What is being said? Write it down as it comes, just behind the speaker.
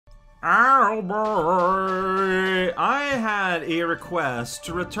Owlboy! I had a request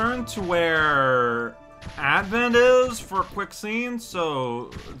to return to where Advent is for a quick scene, so...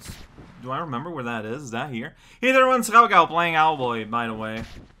 do I remember where that is? Is that here? Hey there, everyone, Scout playing Owlboy, by the way.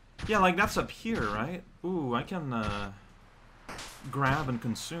 Yeah, like, that's up here, right? Ooh, I can, grab and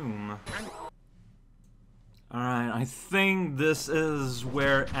consume. Alright, I think this is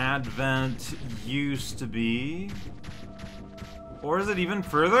where Advent used to be. Or is it even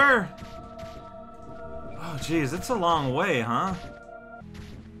further? Oh, jeez, it's a long way, huh?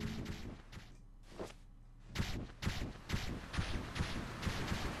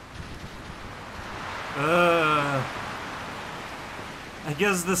 I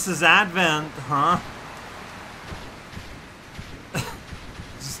guess this is Advent, huh?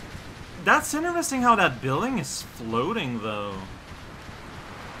 That's interesting how that building is floating, though.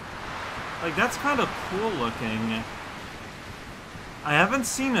 Like, that's kind of cool looking. I haven't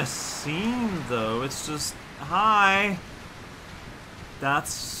seen a scene, though. It's just, hi.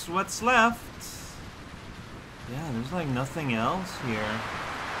 That's what's left. Yeah, there's like nothing else here.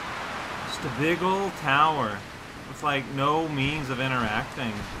 Just a big old tower with like no means of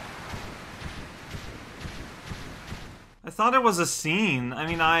interacting. I thought it was a scene. I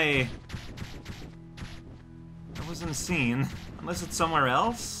mean, I wasn't seen. Unless it's somewhere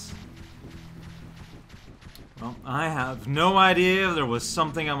else? Well, I have no idea if there was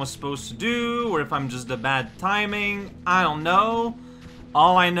something I was supposed to do, or if I'm just a bad timing. I don't know.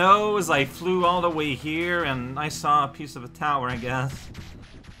 All I know is I flew all the way here, and I saw a piece of a tower, I guess.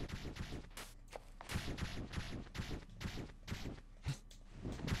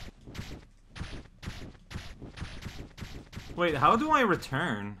 Wait, how do I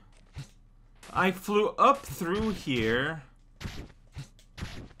return? I flew up through here.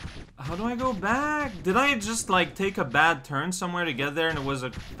 How do I go back? Did I just, like, take a bad turn somewhere to get there and it was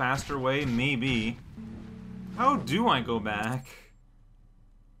a faster way? Maybe. How do I go back?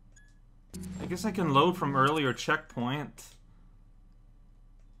 I guess I can load from earlier checkpoint.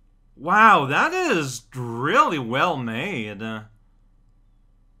 Wow, that is really well made.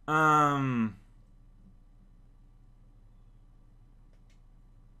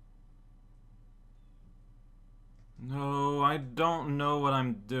 No, I don't know what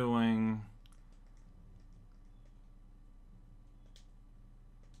I'm doing.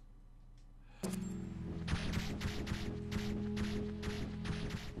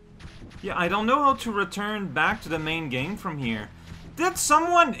 Yeah, I don't know how to return back to the main game from here. Did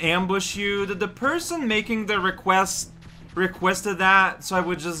someone ambush you? Did the person making the request requested that so I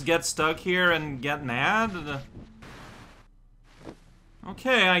would just get stuck here and get mad?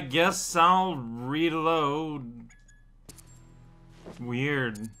 Okay, I guess I'll reload.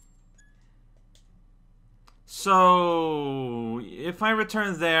 Weird. So, if I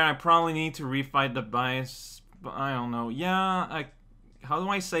return there, I probably need to refight the bias. But I don't know. Yeah, how do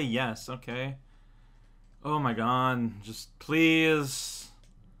I say yes? Okay. Oh my god. Just please.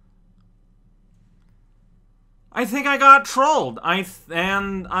 I think I got trolled.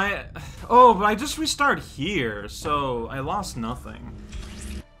 Oh, but I just restart here, so I lost nothing.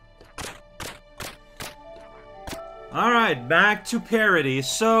 Alright, back to parody.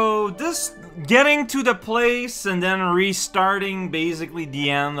 So, this getting to the place and then restarting basically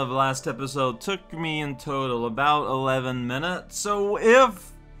the end of the last episode took me in total about 11 minutes. So,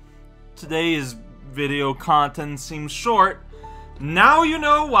 if today's video content seems short, now you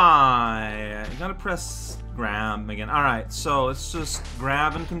know why. You gotta press grab again. Alright, so let's just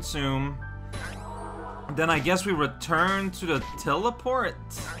grab and consume. Then I guess we return to the teleport.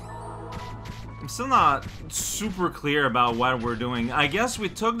 I'm still not super clear about what we're doing. I guess we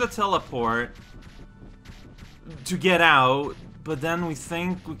took the teleport to get out, but then we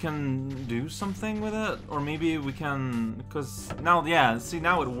think we can do something with it? Or maybe we can... because now, yeah, see,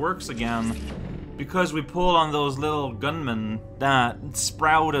 now it works again. Because we pulled on those little gunmen that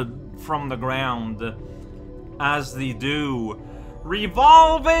sprouted from the ground. As they do.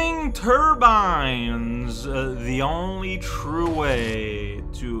 Revolving turbines! The only true way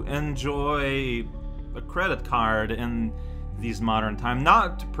to enjoy a credit card in these modern times.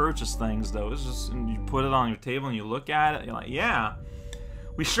 Not to purchase things, though. It's just you put it on your table and you look at it, you're like, yeah.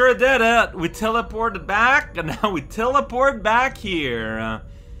 We sure did it! We teleported back, and now we teleport back here. A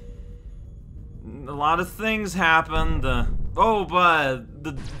lot of things happened. Oh, but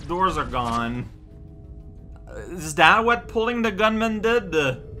the doors are gone. Is that what pulling the gunman did?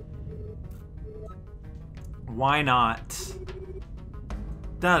 Why not?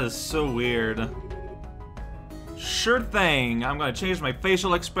 That is so weird. Sure thing. I'm gonna change my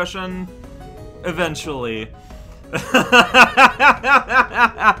facial expression eventually.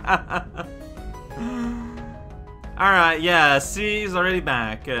 Yeah, see, he's already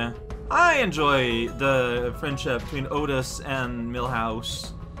back. I enjoy the friendship between Otis and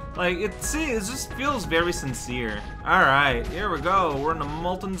Milhouse. Like, it just feels very sincere. Alright, here we go. We're in the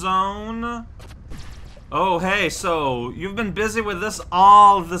molten zone. Oh, hey, so you've been busy with this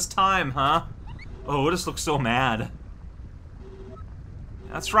all this time, huh? Oh, Otis looks so mad.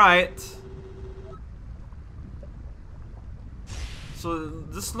 That's right. So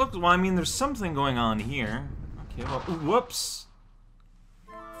this looks, well, I mean, there's something going on here. Okay, well, whoops.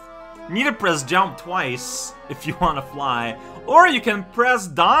 You need to press jump twice if you want to fly. Or you can press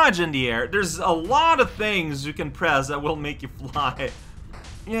dodge in the air. There's a lot of things you can press that will make you fly.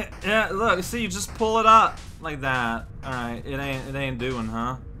 Yeah, look, see, you just pull it up like that. Alright, it ain't doing,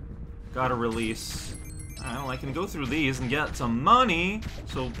 huh? Gotta release. Alright, well, I can go through these and get some money.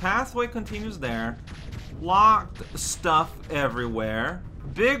 So pathway continues there. Locked stuff everywhere.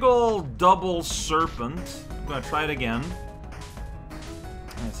 Big old double serpent. I'm gonna try it again.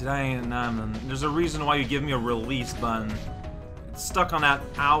 See, there's a reason why you give me a release button. It's stuck on that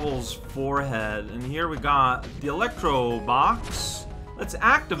owl's forehead. And here we got the electro box. Let's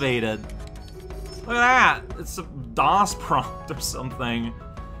activate it. Look at that. It's a DOS prompt or something.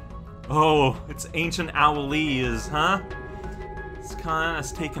 Oh, it's ancient owlese, huh?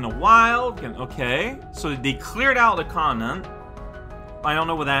 It's taken a while. Okay, so they cleared out the continent. I don't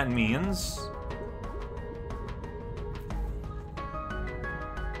know what that means.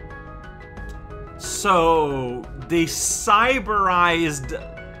 So, they cyberized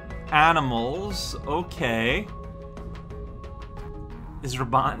animals. Okay. Is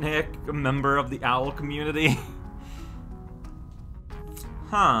Robotnik a member of the owl community?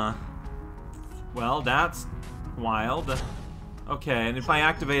 Huh. Well, that's wild. Okay, and if I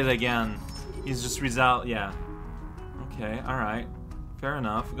activate it again, he's just yeah. Okay, alright. Fair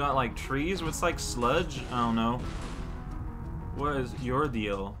enough. We got like trees with like sludge? I don't know. What is your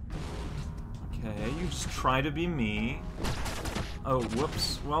deal? Okay, you just try to be me. Oh,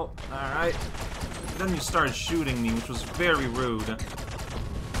 whoops. Well, alright. Then you started shooting me, which was very rude.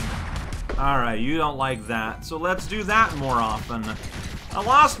 Alright, you don't like that. So let's do that more often. I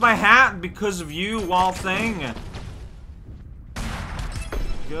lost my hat because of you, Wall Thing.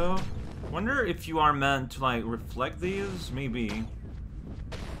 Go. Wonder if you are meant to, like, reflect these? Maybe.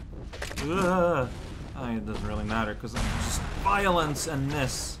 Ugh. It doesn't really matter, because it's just violence and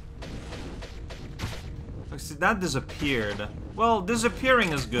this. See, that disappeared. Well,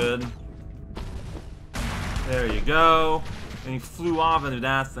 disappearing is good. There you go. And he flew off into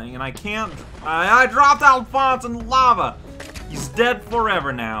that thing, and I can't... I dropped Alphonse in lava! He's dead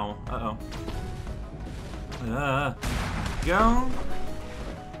forever now. Uh-oh. Go.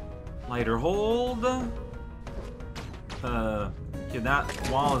 Lighter hold. Okay, that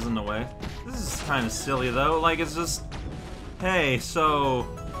wall is in the way. This is kind of silly, though. Like, it's just... Hey, so...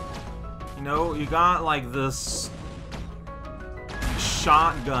 You know, you got, like, this...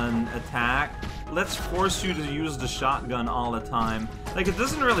 shotgun attack. Let's force you to use the shotgun all the time. Like, it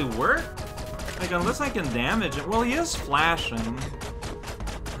doesn't really work. Like, unless I can damage it. Well, he is flashing.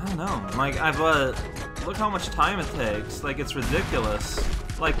 I don't know. Like, look how much time it takes. Like, it's ridiculous.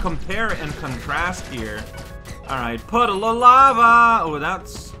 Like, compare and contrast here. Alright, puddle of lava! Oh,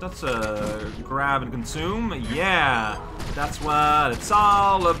 that's a grab and consume. Yeah, that's what it's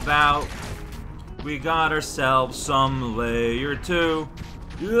all about. We got ourselves some layer 2.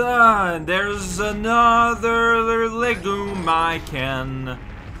 Yeah, and there's another legume I can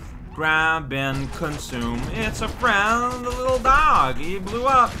grab and consume. It's a friend, the little dog. He blew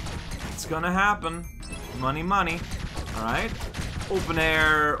up. It's gonna happen. Money, money. Alright. Open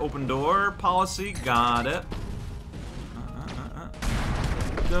air, open door policy. Got it.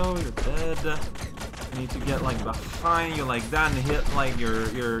 Go, you're dead. You need to get like behind you like that and hit like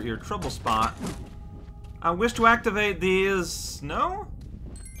your trouble spot. I wish to activate these. No?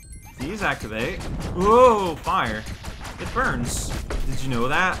 These activate. Whoa, fire. It burns. Did you know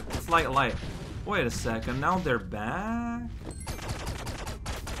that? It's light. Wait a second, now they're back?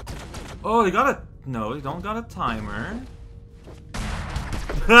 Oh, they got a... No, they don't got a timer.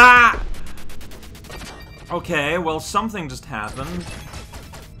 Ha! Okay, well, something just happened.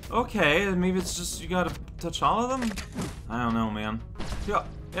 Okay, maybe it's just you gotta touch all of them? I don't know, man.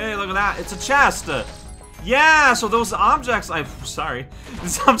 Hey, look at that. It's a chest! Yeah, so those objects sorry.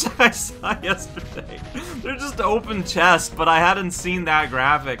 This object I saw yesterday. They're just open chests, but I hadn't seen that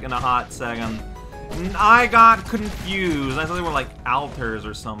graphic in a hot second. And I got confused. I thought they were like altars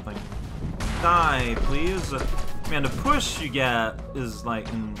or something. Die, please. Man, the push you get is like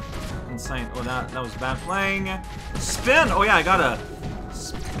insane. Oh, that was bad playing. Spin! Oh yeah, I gotta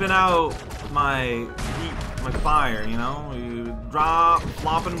spin spin out my heat, my fire, you know? You drop,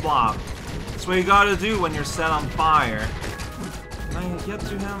 flop, and blop. That's what you gotta do when you're set on fire. Can I get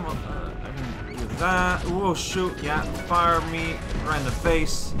to him? I can do that. Whoa, shoot. Yeah, fire me right in the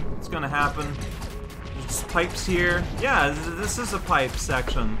face. It's gonna happen. There's pipes here. Yeah, this is a pipe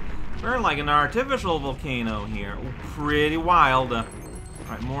section. We're like an artificial volcano here. Pretty wild.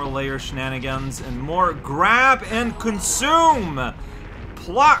 Alright, more layer shenanigans and more grab and consume!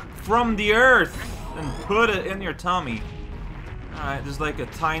 Pluck from the earth and put it in your tummy. Alright, there's like a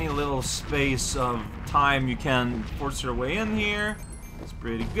tiny little space of time you can force your way in here. It's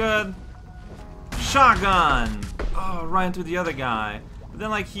pretty good. Shotgun! Oh, right into the other guy. But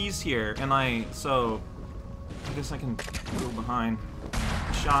then like he's here and so I guess I can go behind.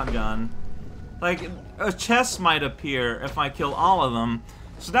 Shotgun. Like, a chest might appear if I kill all of them.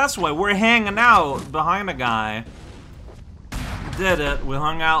 So that's why we're hanging out behind a guy. Did it. We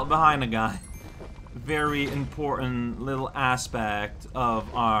hung out behind a guy. Very important little aspect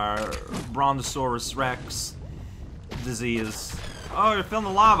of our Brontosaurus Rex disease. Oh, you're filling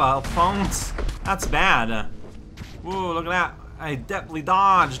the lava, phones. That's bad. Whoa, look at that. I definitely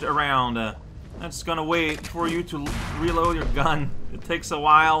dodged around. I'm just gonna wait for you to reload your gun. It takes a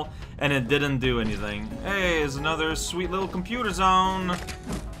while, and it didn't do anything. Hey, there's another sweet little computer zone.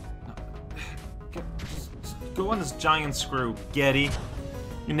 Just go on this giant screw, Getty.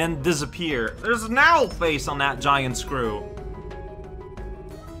 And then disappear. There's an owl face on that giant screw.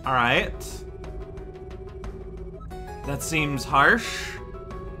 Alright. That seems harsh.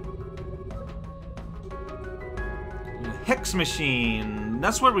 Hex machine.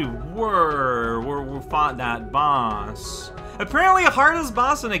 That's where we were. Where we fought that boss. Apparently the hardest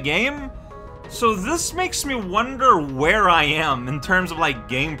boss in a game. So this makes me wonder where I am in terms of like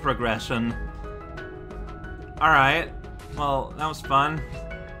game progression. Alright. Well, that was fun.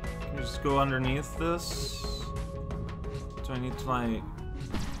 Can you just go underneath this? Do I need to like...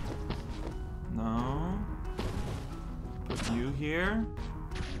 No. Put you here.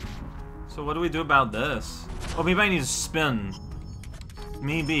 So what do we do about this? Oh, maybe I need to spin.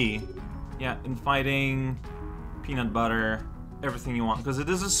 Maybe. Yeah, infighting, peanut butter, everything you want. Because it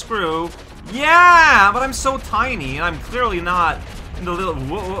is a screw. Yeah! But I'm so tiny, and I'm clearly not in the little...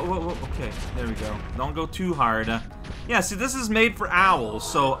 Whoa. Okay, there we go. Don't go too hard. Yeah, see, this is made for owls.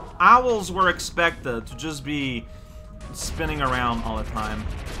 So owls were expected to just be spinning around all the time.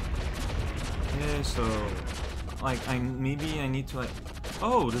 Okay, so... Like, maybe I need to, like...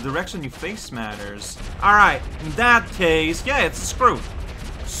 Oh, the direction you face matters. Alright, in that case, yeah, it's a screw.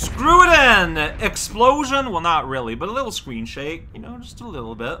 Screw it in! Explosion? Well, not really, but a little screen shake. You know, just a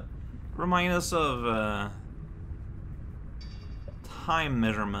little bit. Remind us of, time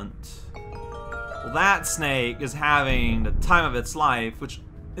measurement. Well, that snake is having the time of its life, which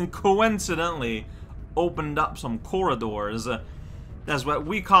coincidentally opened up some corridors. That's what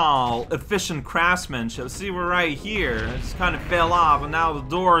we call efficient craftsmanship. See, we're right here. It just kind of fell off, and now the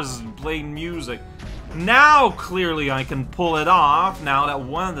door is playing music. Now, clearly, I can pull it off now that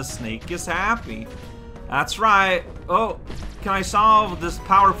one of the snake is happy. That's right. Oh, can I solve this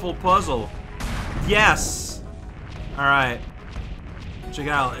powerful puzzle? Yes. Alright. Check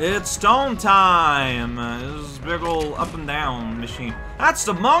it out. It's stone time. This big ol' up and down machine. That's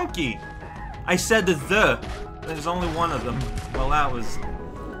the monkey. I said the. There's only one of them. Well, that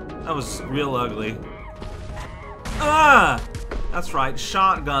was real ugly. Ah! That's right,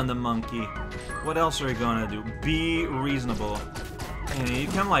 shotgun the monkey. What else are we gonna do? Be reasonable. And you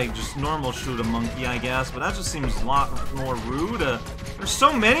can like just normal shoot a monkey, I guess, but that just seems a lot more rude. There's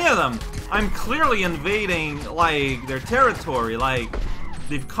so many of them. I'm clearly invading like their territory. Like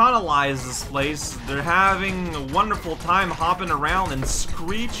they've colonized this place. They're having a wonderful time hopping around and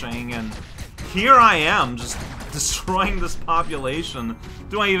screeching, and here I am, just destroying this population.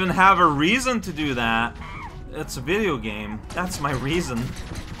 Do I even have a reason to do that? It's a video game. That's my reason.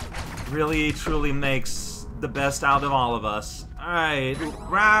 Really, truly makes the best out of all of us. Alright,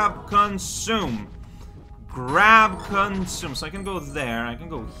 grab, consume. Grab, consume. So I can go there. I can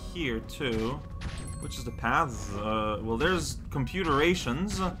go here, too. Which is the path? Well, there's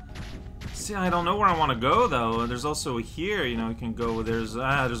computerations. See, I don't know where I want to go, though. There's also here, you know, you can go. There's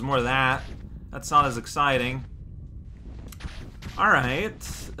more of that. That's not as exciting. Alright,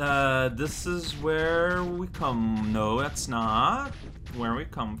 this is where we come. No, that's not where we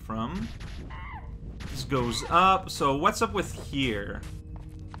come from. This goes up. So what's up with here?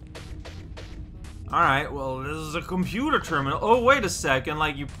 Alright, well, this is a computer terminal. Oh, wait a second.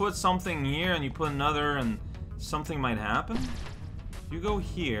 Like, you put something here and you put another and something might happen? You go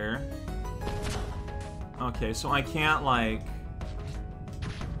here. Okay, so I can't, like...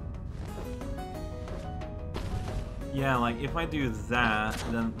 Yeah, like, if I do that,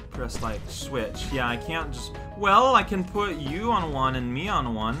 then press, like, switch. Yeah, I can't just... Well, I can put you on one and me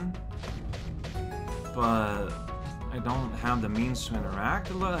on one. But... I don't have the means to interact.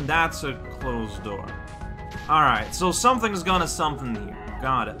 And that's a closed door. Alright, so something's gonna something here.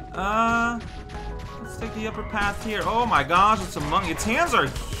 Got it. Let's take the upper path here. Oh my gosh, it's a monkey. Its hands are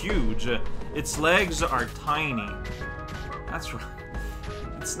huge. Its legs are tiny. That's right.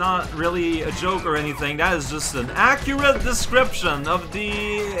 It's not really a joke or anything. That is just an accurate description of the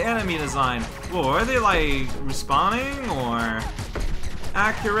enemy design. Whoa, are they like respawning or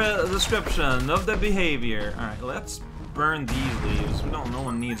accurate description of the behavior? Alright, let's burn these leaves. No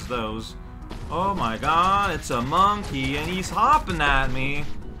one needs those. Oh my god, it's a monkey and he's hopping at me.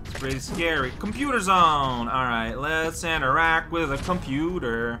 It's pretty scary. Computer zone. Alright, let's interact with a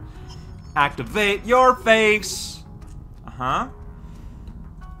computer. Activate your face. Uh-huh.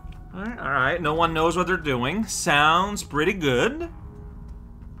 Alright, no one knows what they're doing. Sounds pretty good.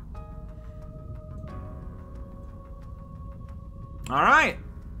 Alright.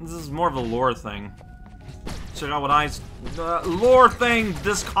 This is more of a lore thing. Check out what lore thing,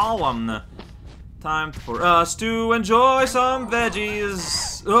 this column. Time for us to enjoy some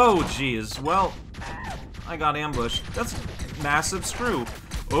veggies. Oh, jeez. Well, I got ambushed. That's a massive screw.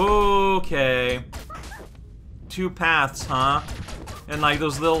 Okay. 2 paths, huh? And like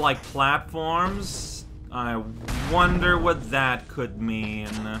those little like platforms. I wonder what that could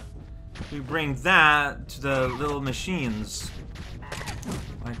mean. We bring that to the little machines.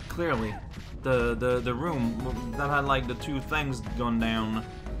 Like clearly, the room that had like the 2 things going down,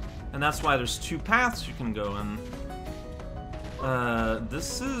 and that's why there's 2 paths you can go in.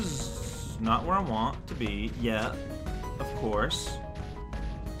 This is not where I want to be yet, of course.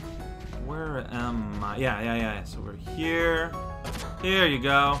 Where am I? Yeah. So we're here. Here you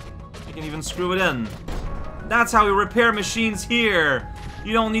go. You can even screw it in. That's how we repair machines here.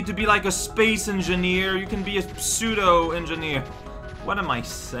 You don't need to be like a space engineer. You can be a pseudo-engineer. What am I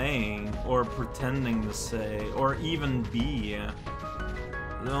saying? Or pretending to say? Or even be? It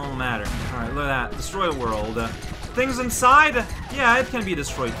don't matter. Alright, look at that. Destroy the world. Things inside? Yeah, it can be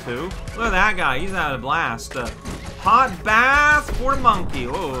destroyed too. Look at that guy. He's had a blast. Hot bath for monkey.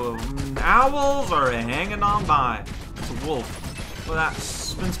 Oh, owls are hanging on by. It's a wolf. Look at that.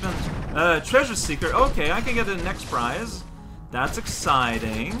 Spin. Treasure seeker. Okay, I can get the next prize. That's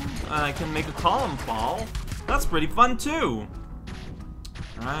exciting. I can make a column fall. That's pretty fun too.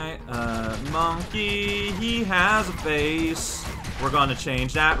 Alright, monkey, he has a face. We're gonna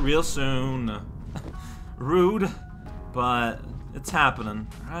change that real soon. Rude, but it's happening.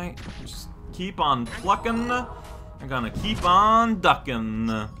 Alright, just keep on plucking. I'm gonna keep on ducking.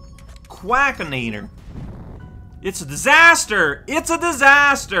 Quackinator. It's a disaster! It's a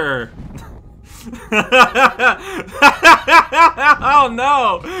disaster! Oh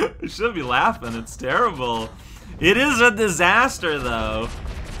no! I should be laughing, it's terrible. It is a disaster though.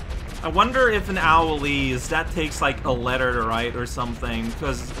 I wonder if an owlese, that takes like a letter to write or something,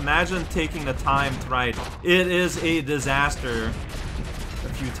 because imagine taking the time to write, it is a disaster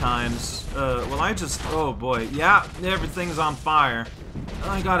a few times. Oh boy, yeah, everything's on fire.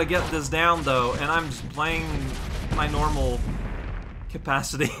 I gotta get this down though, and I'm just playing my normal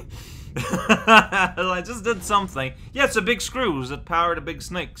capacity. I just did something. Yeah, it's a big screws that power the big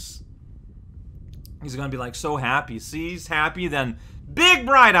snakes. He's gonna be like so happy. See, he's happy, then big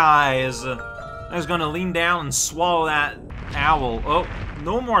bright eyes. He's gonna lean down and swallow that owl. Oh,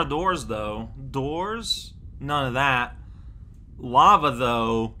 no more doors though. Doors? None of that. Lava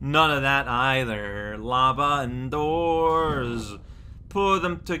though? None of that either. Lava and doors. Put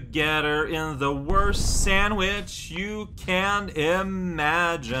them together in the worst sandwich you can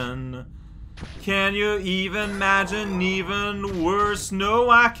imagine. Can you even imagine even worse? No,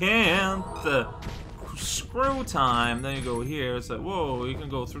 I can't. Screw time. Then you go here. It's like, whoa, you can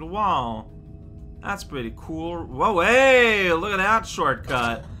go through the wall. That's pretty cool. Whoa, hey, look at that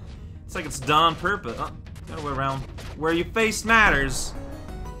shortcut. It's like it's done on purpose. Oh, gotta go around. Where your face matters.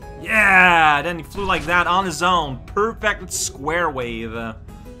 Yeah, then he flew like that on his own. Perfect square wave.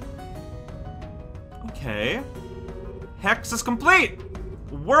 Okay. Hex is complete.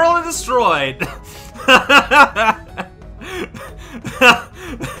 World is destroyed.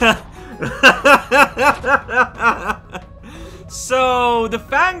 So, the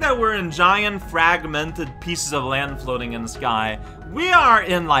fact that we're in giant fragmented pieces of land floating in the sky, we are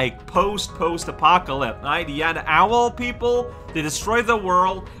in like post-apocalypse, right? You had owl people, they destroyed the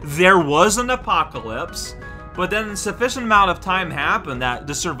world, there was an apocalypse, but then sufficient amount of time happened that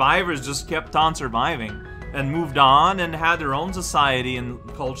the survivors just kept on surviving and moved on and had their own society and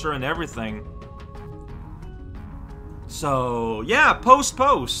culture and everything. So, yeah,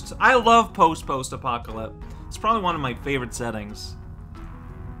 post-post. I love post-apocalypse. It's probably one of my favorite settings.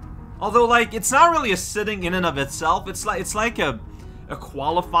 Although, like, it's not really a setting in and of itself. It's like a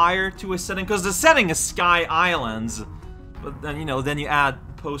qualifier to a setting, because the setting is Sky Islands. But then, you know, then you add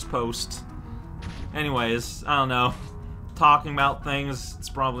post-post. Anyways, I don't know. Talking about things, it's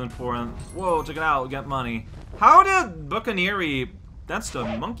probably important. Whoa, check it out, get money. How did Buccaneeri... That's the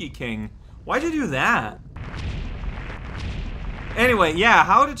Monkey King. Why'd you do that? Anyway, yeah,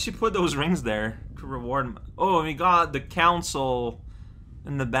 how did she put those rings there to reward him? Oh, we got the council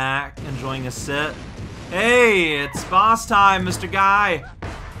in the back enjoying a sit. Hey, it's boss time, Mr. Guy.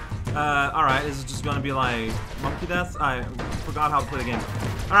 Alright, is it just gonna be like monkey death? I forgot how to play the game.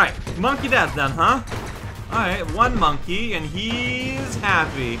 Alright, monkey death then, huh? Alright, one monkey, and he's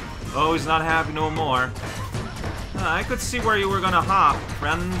happy. Oh, he's not happy no more. I could see where you were gonna hop,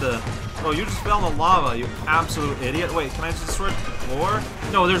 friend. Oh, you just fell in the lava, you absolute idiot. Wait, can I just destroy the floor?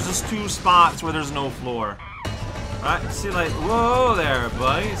 No, there's just 2 spots where there's no floor. Alright, see, like, whoa there,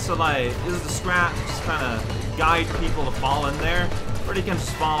 buddy. So, like, is the scratch just kind of guide people to fall in there? Or they can just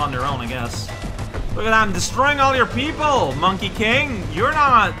fall on their own, I guess. Look at that, I'm destroying all your people, Monkey King. You're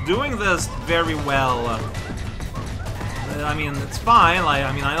not doing this very well. I mean, it's fine. Like,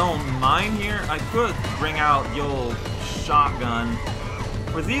 I mean, I don't mind here. I could bring out the old shotgun.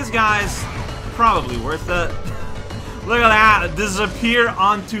 For these guys, probably worth it. Look at that, disappear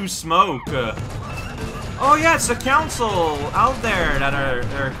onto smoke. Oh yeah, it's the council out there that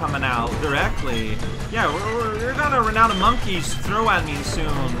are coming out directly. Yeah, we're gonna run out of monkeys to throw at me soon,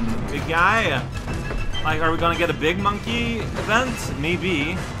 big guy. Like, are we gonna get a big monkey event?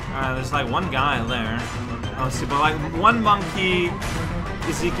 Maybe. There's like one guy there. Let's see, but like 1 monkey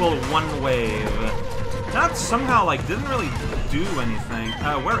is equal to 1 wave. That somehow like didn't really do anything.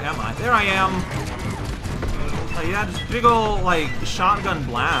 Where am I? There I am. Yeah, just big ol' like shotgun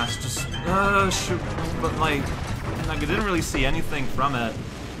blast. Just shoot, but like I didn't really see anything from it.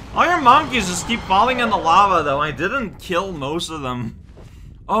 All your monkeys just keep falling in the lava though. I didn't kill most of them.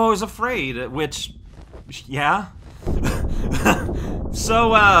 Oh, I was afraid. Which, yeah.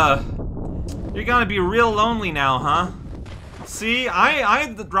 So you're gonna be real lonely now, huh? See,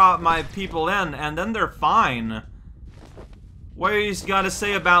 I drop my people in, and then they're fine. What you gotta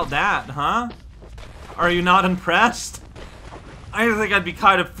say about that, huh? Are you not impressed? I think I'd be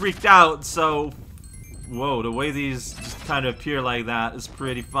kind of freaked out, so... Whoa, the way these just kind of appear like that is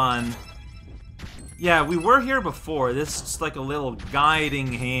pretty fun. Yeah, we were here before. This is just like a little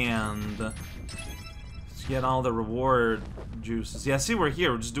guiding hand. To get all the reward juices. Yeah, see, we're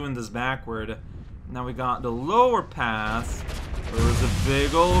here. We're just doing this backward. Now we got the lower path. There's a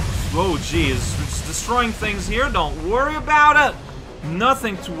big old... Whoa, geez. We're just destroying things here. Don't worry about it.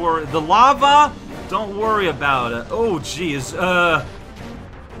 Nothing to worry. The lava? Don't worry about it. Oh, geez.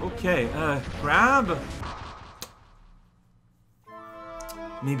 Okay, grab?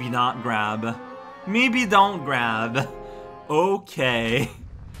 Maybe not grab. Maybe don't grab. Okay.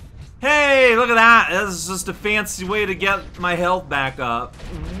 Hey, look at that! This is just a fancy way to get my health back up.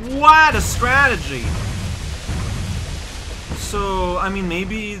 What a strategy! So, I mean,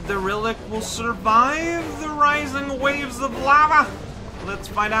 maybe the relic will survive the rising waves of lava? Let's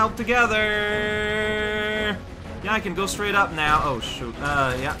find out together! Yeah, I can go straight up now. Oh, shoot.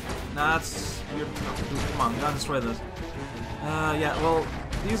 Yeah. That's... Come on, we gotta destroy this. Yeah, well...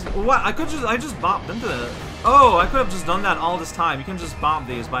 These... What? I just bopped into it. Oh, I could have just done that all this time. You can just bomb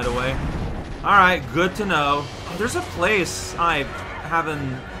these, by the way. Alright, good to know. Oh, there's a place I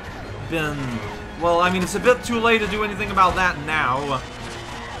haven't been... Well, I mean, it's a bit too late to do anything about that now.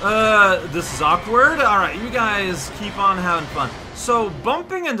 This is awkward. Alright, you guys keep on having fun. So,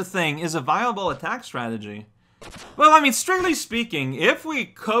 bumping into thing is a viable attack strategy. Well, I mean, strictly speaking, if we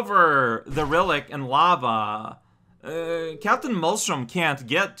cover the relic in lava... Captain Mulstrom can't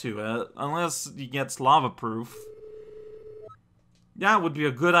get to it unless he gets lava-proof. That would be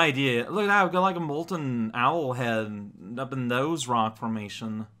a good idea. Look at that, we've got like a molten owl head up in those rock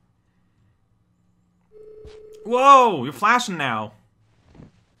formation. Whoa, you're flashing now.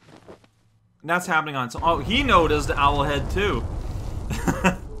 That's happening on its own. Oh, he noticed the owl head too.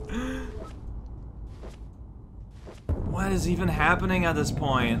 What is even happening at this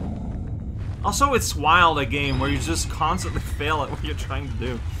point? Also, it's wild, a game where you just constantly fail at what you're trying to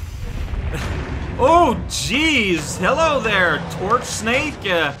do. Oh, jeez! Hello there, Torch Snake!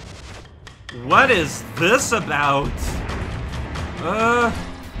 What is this about?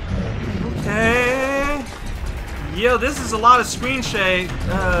 Okay... Yo, this is a lot of screen shake.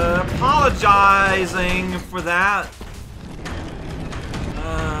 Apologizing for that.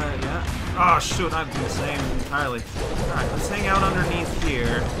 Yeah. Oh shoot, I'm doing the same entirely. Alright, let's hang out underneath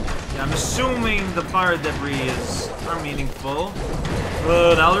here. Yeah, I'm assuming the fire debris are meaningful.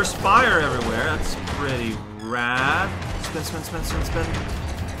 Now there's fire everywhere. That's pretty rad. Spin, spin, spin, spin, spin.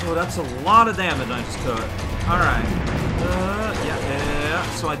 Oh, that's a lot of damage I just took. Alright. Yeah.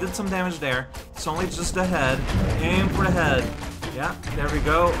 So I did some damage there. It's only just the head. Aim for the head. Yeah, there we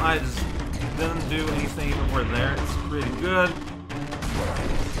go. I just didn't do anything even worth there. It's pretty good.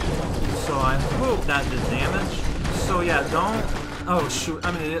 So I hope that did damage. So yeah, don't... Oh shoot,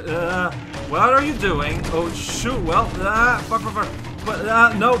 I mean, what are you doing? Oh shoot, well, fuck.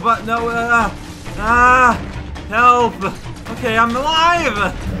 But, no, help! Okay, I'm alive!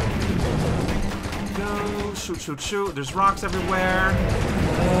 Go, shoot. There's rocks everywhere.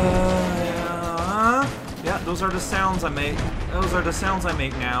 Yeah, those are the sounds I make. Those are the sounds I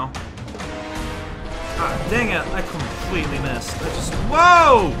make now. Ah, dang it, I completely missed. I just,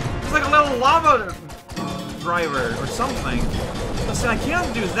 whoa! It's like a little lava driver or something. See, I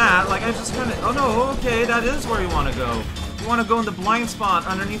can't do that. Like, I just kind of, oh no, okay, that is where you want to go. You want to go in the blind spot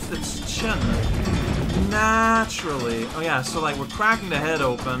underneath its chin. Naturally. Oh yeah, so like we're cracking the head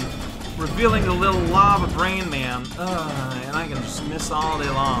open, revealing the little lava brain man. And I can just miss all day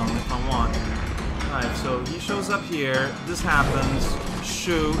long if I want. Alright, so he shows up here. This happens.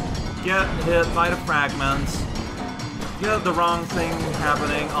 Shoot. Get hit by the fragments. Get the wrong thing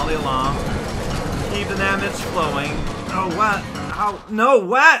happening all day long. Keep the damage flowing. Oh, what? How? No,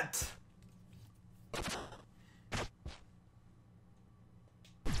 what?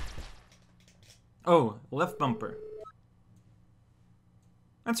 Oh, left bumper.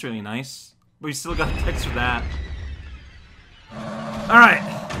 That's really nice. But we still got a text for that. Alright.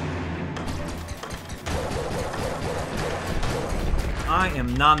 I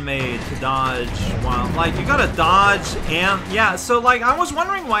am not made to dodge while... Like, you gotta dodge and... Yeah, so, like, I was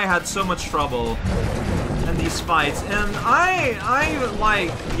wondering why I had so much trouble in these fights. And I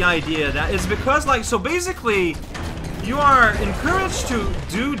like the idea that it's because, like, so basically... You are encouraged to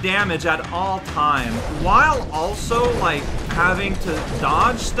do damage at all time, while also, like, having to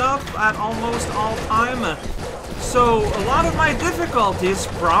dodge stuff at almost all time. So, a lot of my difficulty is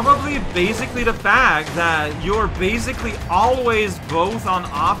probably basically the fact that you're basically always both on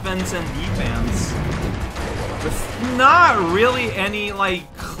offense and defense. With not really any, like,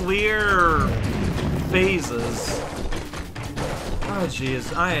 clear phases. Oh,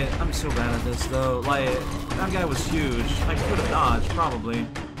 jeez. I'm so bad at this, though. Like... That guy was huge. I could have dodged, probably.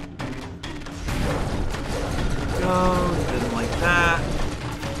 Go. Didn't like that.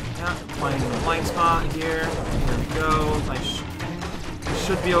 Yeah, playing the blind spot here. Here we go. I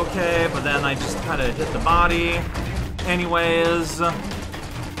should be okay, but then I just kind of hit the body. Anyways. Like,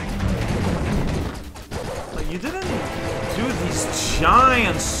 you didn't do these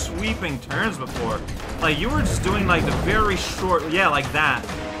giant sweeping turns before. Like, you were just doing, like, the very short... Yeah, like that.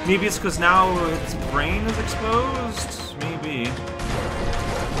 Maybe it's because now its brain is exposed? Maybe.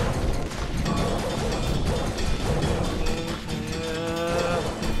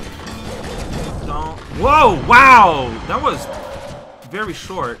 Don't... Whoa! Wow! That was very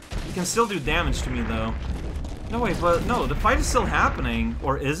short. You can still do damage to me, though. No, wait, but no, the fight is still happening.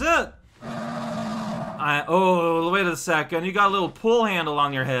 Or is it? Oh, wait a second. You got a little pull handle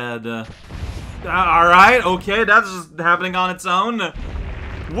on your head. Alright, okay, that's just happening on its own.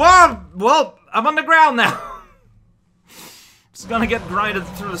 Whoa! Well, I'm on the ground now. Just gonna get grinded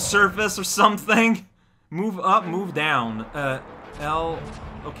through the surface or something. Move up, move down. L.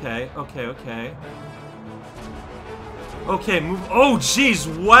 Okay. Okay, move. Oh, jeez,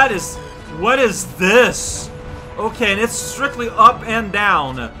 what is this? Okay, and it's strictly up and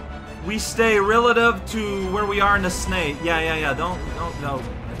down. We stay relative to where we are in the snake. Yeah. Don't. No.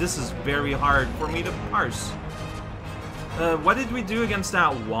 This is very hard for me to parse. What did we do against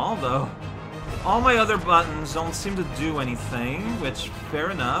that wall, though? All my other buttons don't seem to do anything, which,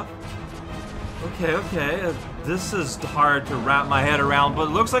 fair enough. Okay. This is hard to wrap my head around, but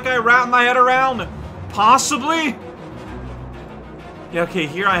it looks like I wrapped my head around. Possibly? Yeah, okay,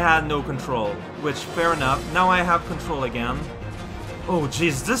 here I had no control, which, fair enough. Now I have control again. Oh,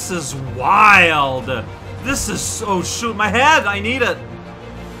 jeez, this is wild. This is... Oh, shoot, my head! I need it.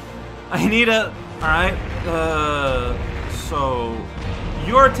 Alright, so,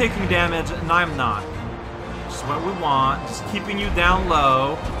 you're taking damage, and I'm not. Just what we want. Just keeping you down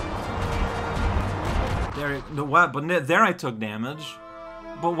low. There, no, what? But there I took damage.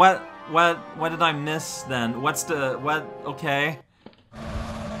 But what did I miss then? What's the, what? Okay.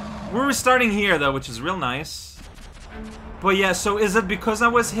 We're restarting here, though, which is real nice. But yeah, so is it because I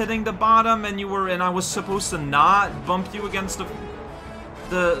was hitting the bottom and I was supposed to not bump you against the...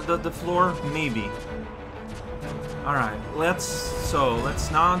 the floor? Maybe. Alright, let's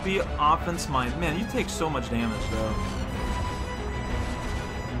not be offense minded. Man, you take so much damage though.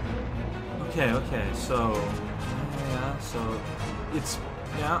 Okay, so yeah, so it's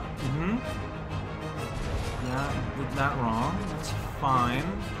yeah, yeah, did that wrong. That's fine.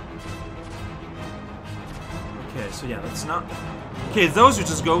 Okay, so yeah, let's not. Okay, those you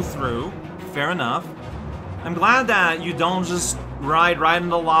just go through. Fair enough. I'm glad that you don't just ride right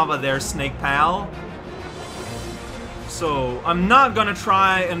into lava there, Snake Pal. So, I'm not gonna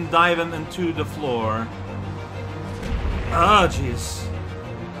try and dive him into the floor. Oh, jeez.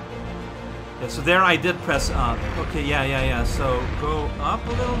 Yeah, so there I did press up. Okay, yeah. So, go up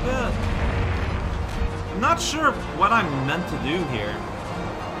a little bit. I'm not sure what I'm meant to do here.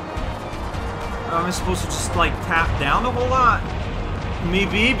 Am I supposed to just, like, tap down a whole lot?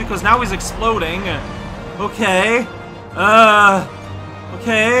 Maybe, because now he's exploding. Okay.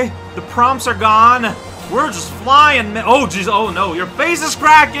 Okay. The prompts are gone. We're just flying. Oh, jeez. Oh, no. Your face is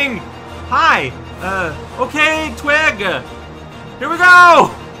cracking. Hi. Okay, Twig. Here we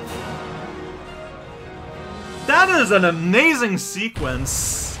go. That is an amazing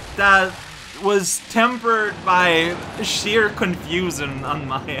sequence that was tempered by sheer confusion on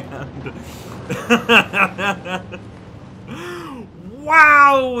my end.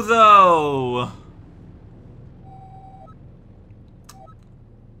 Wow, though!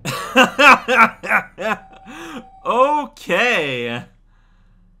 Okay.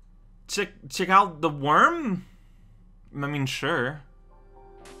 Check out the worm? I mean, sure.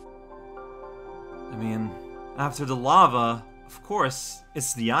 I mean, after the lava, of course,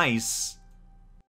 it's the ice.